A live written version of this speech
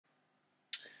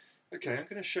Okay, I'm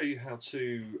going to show you how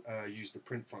to use the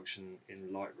print function in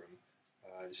Lightroom.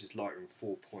 This is Lightroom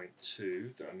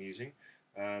 4.2 that I'm using,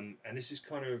 and this is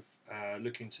kind of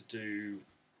looking to do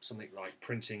something like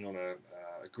printing on a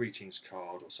greetings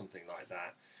card or something like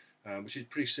that, which is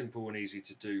pretty simple and easy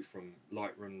to do from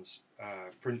Lightroom's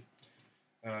print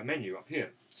menu up here.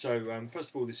 So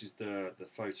first of all, this is the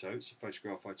photo. It's a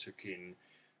photograph I took in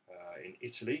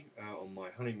Italy on my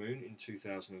honeymoon in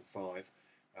 2005.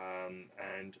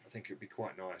 And I think it would be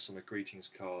quite nice on a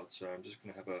greetings card, so I'm just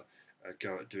going to have a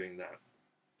go at doing that.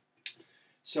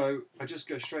 So I just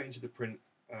go straight into the print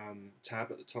tab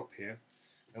at the top here,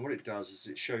 and what it does is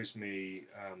it shows me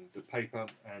the paper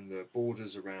and the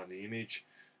borders around the image,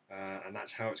 and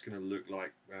that's how it's going to look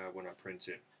like when I print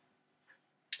it.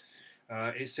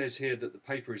 It says here that the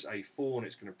paper is A4 and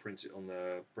it's going to print it on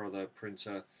the Brother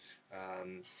printer.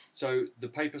 So the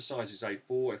paper size is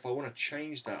A4. If I want to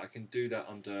change that, I can do that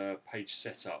under Page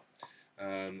Setup,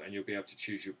 and you'll be able to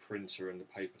choose your printer and the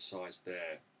paper size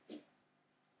there.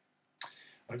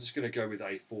 I'm just going to go with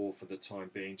A4 for the time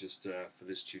being, just for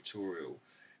this tutorial.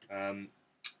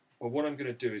 But what I'm going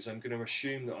to do is I'm going to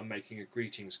assume that I'm making a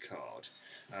greetings card,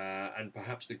 and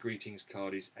perhaps the greetings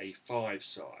card is A5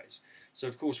 size. So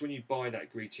of course when you buy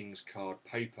that greetings card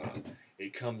paper,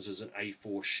 it comes as an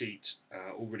A4 sheet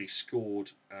already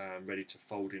scored, ready to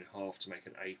fold in half to make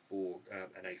an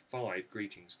A5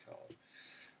 greetings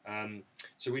card.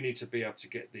 So we need to be able to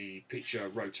get the picture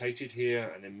rotated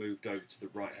here and then moved over to the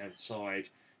right hand side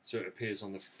so it appears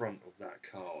on the front of that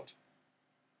card.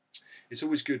 It's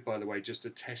always good, by the way, just to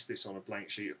test this on a blank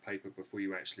sheet of paper before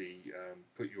you actually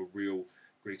put your real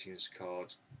greetings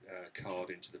card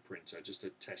into the printer, just to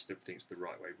test everything's the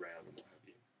right way round and what have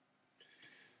you.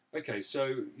 Okay,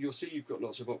 so you'll see you've got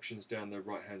lots of options down the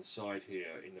right hand side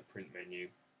here in the print menu.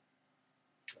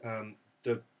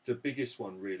 The biggest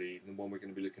one, really, the one we're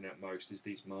going to be looking at most, is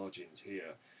these margins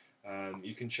here.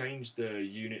 You can change the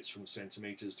units from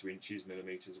centimetres to inches,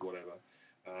 millimetres, whatever.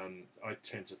 I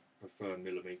tend to prefer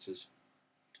millimetres.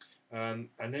 And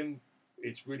then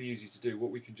it's really easy to do.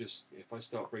 What we can just, if I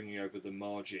start bringing over the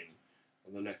margin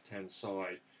on the left hand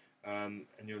side, and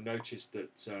you'll notice that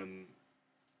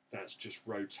that's just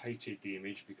rotated the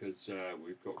image because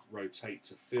we've got rotate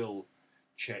to fill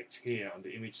checked here under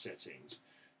image settings.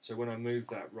 So when I move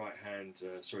that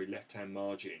left hand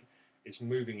margin, it's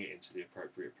moving it into the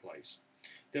appropriate place.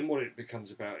 Then what it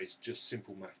becomes about is just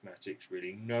simple mathematics,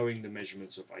 really, knowing the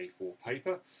measurements of A4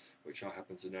 paper, which I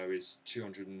happen to know is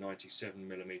 297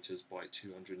 millimeters by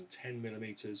 210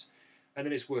 millimeters, and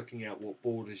then it's working out what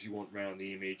borders you want around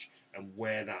the image and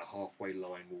where that halfway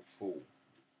line will fall.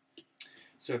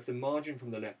 So if the margin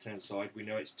from the left hand side, we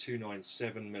know it's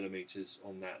 297 millimeters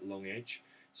on that long edge,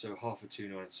 so half of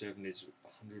 297 is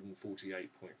 148.5,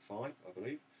 I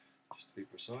believe, just to be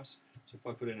precise. So if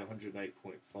I put in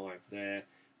 108.5 there,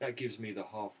 that gives me the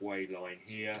halfway line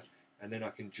here, and then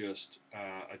I can just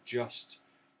adjust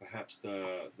perhaps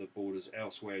the borders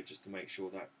elsewhere just to make sure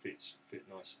that fits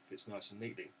nice and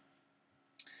neatly.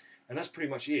 And that's pretty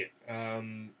much it.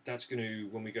 That's going to,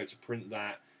 when we go to print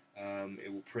that,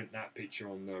 it will print that picture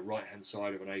on the right hand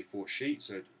side of an A4 sheet,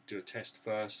 so do a test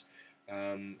first,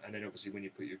 and then obviously when you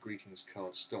put your greetings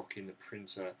card stock in the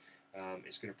printer,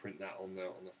 it's going to print that on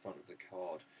the front of the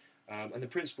card. And the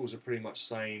principles are pretty much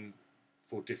the same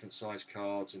for different size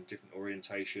cards and different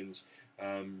orientations.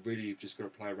 Really, you've just got to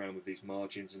play around with these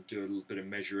margins and do a little bit of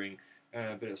measuring,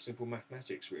 a bit of simple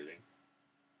mathematics, really.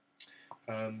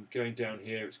 Going down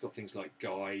here, it's got things like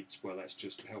guides. Well, that's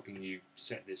just helping you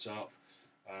set this up.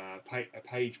 A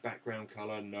page background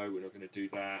colour, no, we're not going to do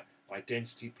that.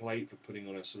 Identity plate for putting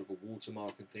on a sort of a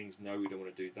watermark and things, no, we don't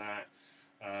want to do that.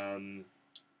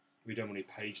 We don't want any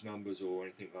page numbers or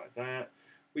anything like that.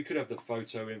 We could have the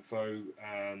photo info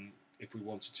if we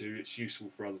wanted to. It's useful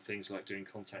for other things like doing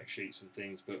contact sheets and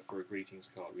things, but for a greetings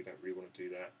card we don't really want to do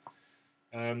that.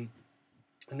 And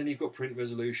then you've got print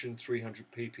resolution,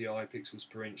 300 ppi, pixels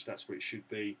per inch, that's what it should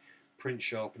be. Print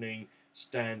sharpening,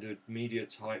 standard, media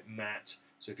type, matte.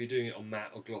 So if you're doing it on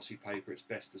matte or glossy paper, it's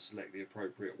best to select the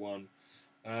appropriate one.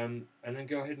 And then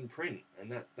go ahead and print,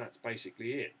 and that's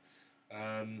basically it.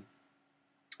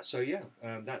 So yeah,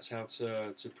 that's how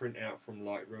to print out from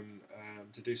Lightroom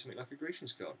to do something like a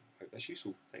greetings card. Hope that's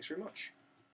useful. Thanks very much.